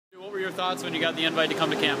your thoughts when you got the invite to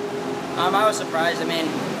come to camp? I was surprised. I mean,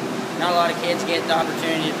 not a lot of kids get the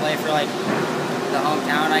opportunity to play for like the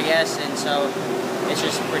hometown, I guess, and so it's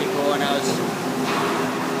just pretty cool. And I was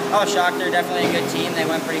shocked. They're definitely a good team. They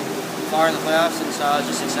went pretty far in the playoffs, and so I was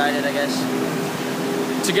just excited, I guess.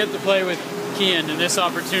 To get to play with Kean and this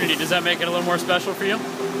opportunity, does that make it a little more special for you?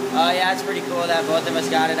 Yeah, it's pretty cool that both of us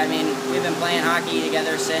got it. I mean, we've been playing hockey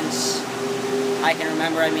together since I can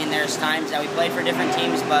remember. I mean, there's times that we played for different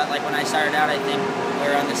teams, but like when I started out, I think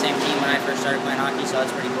we were on the same team when I first started playing hockey, so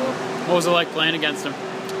it's pretty cool. What was it like playing against him?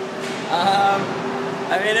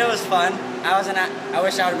 I mean, it was fun. I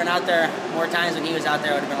wish I would have been out there more times when he was out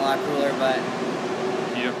there. It would have been a lot cooler, but...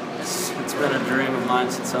 You? It's been a dream of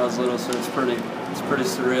mine since I was little, so it's pretty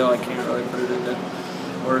surreal. I can't really put it into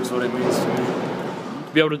words what it means to me.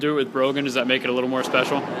 To be able to do it with Brogen, does that make it a little more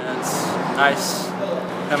special? Yeah, it's nice.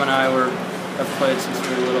 Him and I have played since we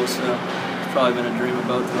were little, so it's probably been a dream of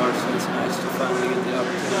both of ours, so it's nice to finally get the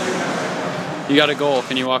opportunity. You got a goal.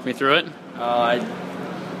 Can you walk me through it?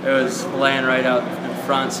 It was laying right out in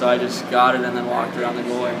front, so I just got it and then walked around the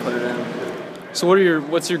goal and put it in. So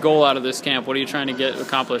what's your goal out of this camp? What are you trying to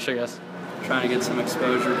accomplish, I guess? Trying to get some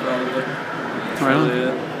exposure, probably. That's really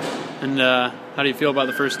it. And how do you feel about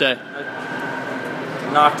the first day?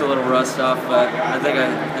 I knocked a little rust off, but I think I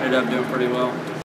ended up doing pretty well.